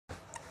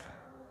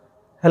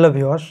Hello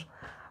viewers,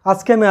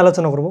 আজকে আমি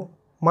আলোচনা করব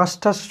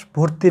মাস্টার্স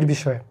ভর্তির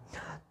বিষয়ে।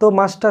 তো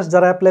মাস্টার্স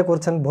যারা অ্যাপ্লাই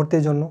করছেন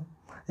ভর্তির জন্য,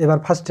 এবার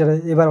ফার্স্ট ইয়ারে,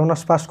 এবার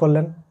অনার্স পাস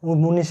করলেন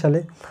 19 সালে,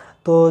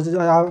 তো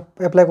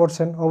অ্যাপ্লাই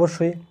করছেন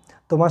অবশ্যই।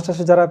 তো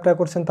মাস্টার্সে যারা অ্যাপ্লাই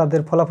করছেন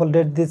তাদের ফলাফল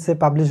ডেট দিচ্ছে,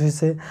 পাবলিশ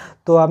হয়েছে।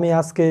 তো আমি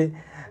আজকে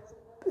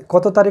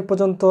কত তারিখ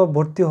পর্যন্ত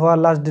ভর্তি হওয়ার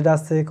লাস্ট ডেট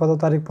আছে, কত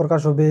তারিখ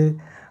প্রকাশ হবে,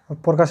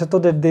 প্রকাশে তো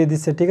ডেট দিয়ে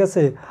দিচ্ছে, ঠিক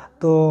আছে।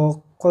 তো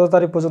কত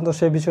তারিখ পর্যন্ত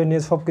সেই বিষয়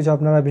নিয়ে সব কিছু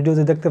আপনারা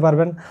ভিডিওতে দেখতে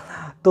পারবেন।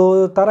 তো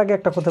তার আগে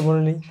একটা কথা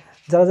বলে নিই,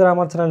 যারা যারা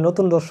আমার চ্যানেল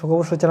নতুন দর্শক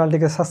অবশ্যই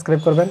চ্যানেলটিকে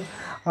সাবস্ক্রাইব করবেন,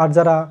 আর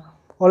যারা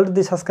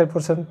অলরেডি সাবস্ক্রাইব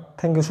করছেন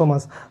থ্যাংক ইউ সো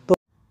মাচ।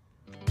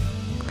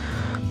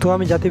 তো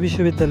আমি জাতীয়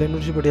বিশ্ববিদ্যালয়ে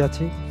নোটিশ বোর্ডে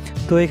আছি।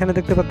 তো এখানে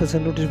দেখতে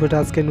পাচ্ছেন নোটিশ বোর্ডে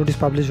আজকে নোটিশ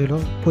পাবলিশ হলো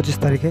 25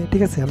 তারিখে,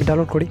 ঠিক আছে। আমি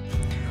ডাউনলোড করি,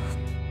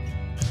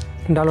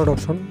 ডাউনলোড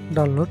অপশন,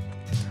 ডাউনলোড।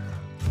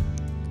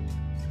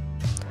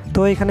 তো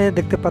এখানে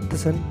দেখতে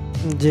পাচ্ছেন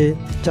যে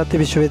জাতীয়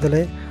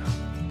বিশ্ববিদ্যালয়ে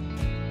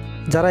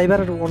যারা এবার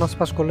অনার্স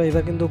পাস করলো,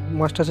 এবার কিন্তু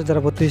মাস্টার্সে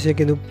যারা ভর্তি হয়েছে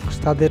কিন্তু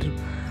তাদের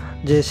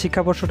যে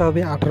শিক্ষাবর্ষটা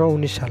হবে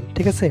 18-19 সাল,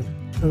 ঠিক আছে।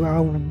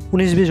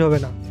 19-20 হবে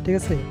না, ঠিক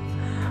আছে।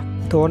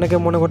 তো অনেকে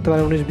মনে করতে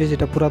পারে 19-20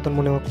 এটা পুরাতন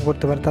মনে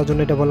করতে পারে, তার জন্য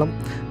এটা বললাম।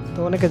 তো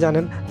অনেকে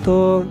জানেন। তো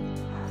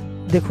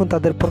দেখুন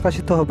তাদের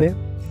প্রকাশিত হবে,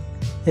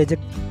 এই যে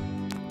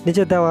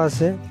নিচে দেওয়া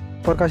আছে,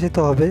 প্রকাশিত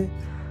হবে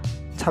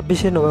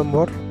 26শে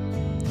নভেম্বর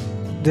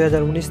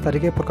 2019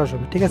 তারিখে প্রকাশ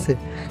হবে, ঠিক আছে।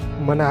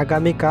 মানে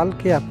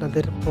আগামীকালকে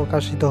আপনাদের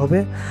প্রকাশিত হবে।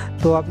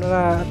 তো আপনারা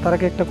তার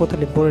আগে একটা কথা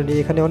বলে নিই,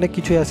 এখানে অনেক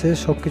কিছুই আছে,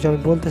 সব কিছু আমি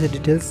বলতেছি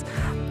ডিটেলস।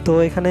 তো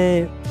এখানে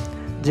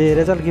যে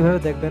রেজাল্ট কীভাবে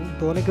দেখবেন,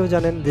 তো অনেকেও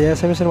জানেন যে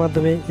এসএমএসের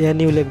মাধ্যমে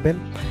এএনইউ লিখবেন,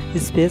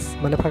 স্পেস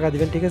মানে ফাঁকা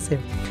দিবেন, ঠিক আছে।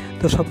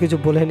 তো সব কিছু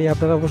বলে নিই,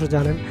 আপনারা অবশ্য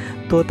জানেন।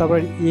 তো তারপর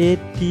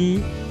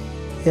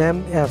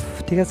ATMF,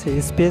 ঠিক আছে,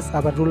 স্পেস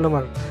আবার রুল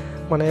নাম্বার,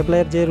 মানে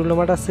অ্যাপ্লাইয়ের যে রুল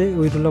নাম্বারটা আছে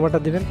ওই রুল নাম্বারটা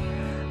দেবেন,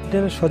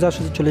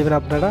 সোজাসুজি চলে যাবেন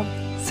আপনারা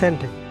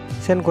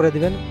সেন্ড করে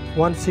দেবেন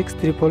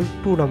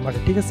 16322 নাম্বারে,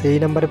 ঠিক আছে। এই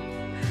নাম্বারে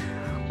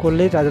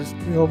করলেই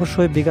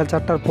অবশ্যই বিকাল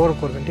 4টার পর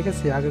করবেন, ঠিক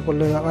আছে। আগে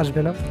করলে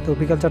আসবে না, তো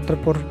বিকাল 4টার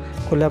পর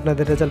করলে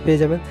আপনাদের রেজাল্ট পেয়ে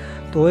যাবেন।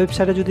 তো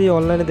ওয়েবসাইটে যদি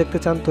অনলাইনে দেখতে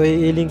চান তো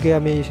এই লিঙ্কে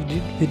আমি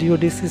ভিডিও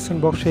ডিসক্রিপশন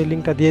বক্সে এই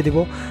লিঙ্কটা দিয়ে দিব।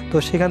 তো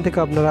সেখান থেকে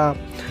আপনারা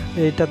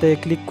এইটাতে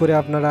ক্লিক করে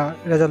আপনারা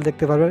রেজাল্ট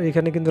দেখতে পারবেন।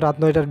 এখানে কিন্তু রাত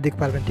 9টার দিক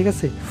পারবেন, ঠিক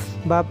আছে।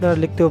 বা আপনারা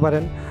লিখতেও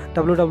পারেন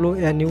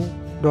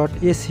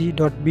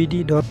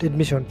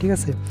www.nu.ac.bd.admission, ঠিক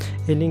আছে।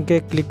 এই লিঙ্কে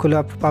ক্লিক করলে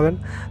আপনি পাবেন।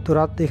 তো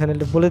রাত এখানে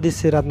বলে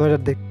দিচ্ছে রাত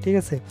 9টার দিক, ঠিক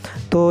আছে।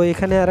 তো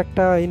এখানে আর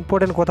একটা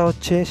ইম্পর্টেন্ট কথা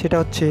হচ্ছে, সেটা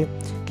হচ্ছে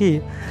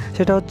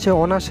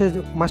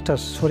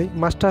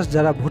মাস্টার্স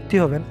যারা ভর্তি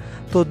হবেন,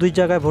 তো দুই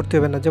জায়গায় ভর্তি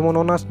হবেন না। যেমন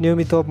অনার্স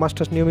নিয়মিত,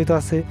 মাস্টার্স নিয়মিত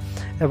আছে,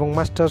 এবং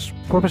মাস্টার্স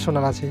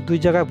প্রফেশনাল আছে। দুই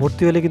জায়গায়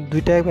ভর্তি হলে কিন্তু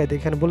দুইটাই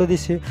এখানে বলে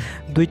দিচ্ছে,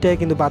 দুইটাই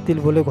কিন্তু বাতিল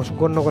বলে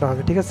গণ্য করা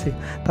হবে, ঠিক আছে।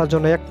 তার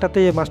জন্য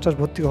একটাতেই মাস্টার্স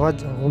ভর্তি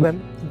হবেন,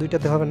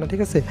 দুইটাতে হবেন না,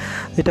 ঠিক আছে।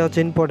 এটা হচ্ছে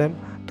ইম্পর্টেন্ট।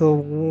 তো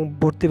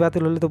ভর্তি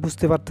বাতিল হলে তো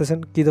বুঝতে পারতেছেন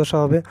কী দশা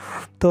হবে।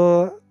 তো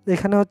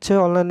এখানে হচ্ছে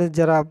অনলাইনে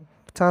যারা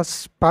চান্স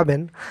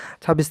পাবেন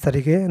 26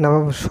 তারিখে, না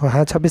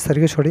 26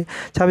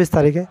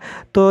 তারিখে,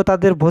 তো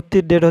তাদের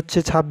ভর্তির ডেট হচ্ছে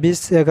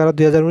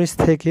 26/11/2019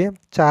 থেকে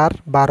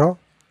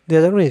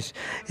 4/12/2019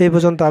 এই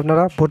পর্যন্ত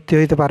আপনারা ভর্তি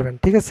হইতে পারবেন,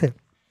 ঠিক আছে।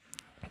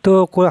 তো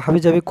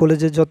হাবিজাবি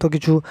কলেজে যত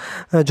কিছু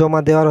জমা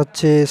দেওয়ার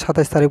হচ্ছে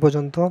 27 তারিখ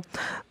পর্যন্ত।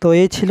 তো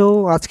এই ছিল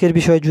আজকের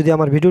বিষয়। যদি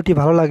আমার ভিডিওটি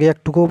ভালো লাগে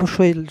একটুকু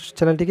অবশ্যই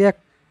চ্যানেলটিকে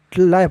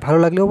ভালো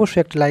লাগলে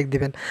অবশ্যই একটা লাইক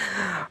দিবেন।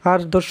 আর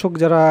দর্শক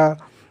যারা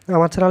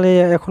আমার চ্যানেলে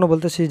এখনও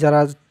বলতেছি, যারা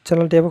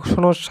চ্যানেলটি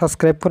এখনও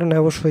সাবস্ক্রাইব করেন না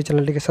অবশ্যই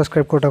চ্যানেলটিকে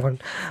সাবস্ক্রাইব করে রাখবেন,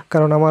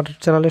 কারণ আমার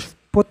চ্যানেলে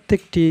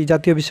প্রত্যেকটি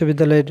জাতীয়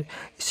বিশ্ববিদ্যালয়ের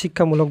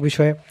শিক্ষামূলক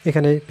বিষয়ে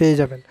এখানে পেয়ে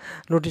যাবেন,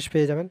 নোটিশ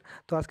পেয়ে যাবেন।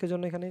 তো আজকের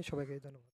জন্য এখানেই, সবাইকে ধন্যবাদ।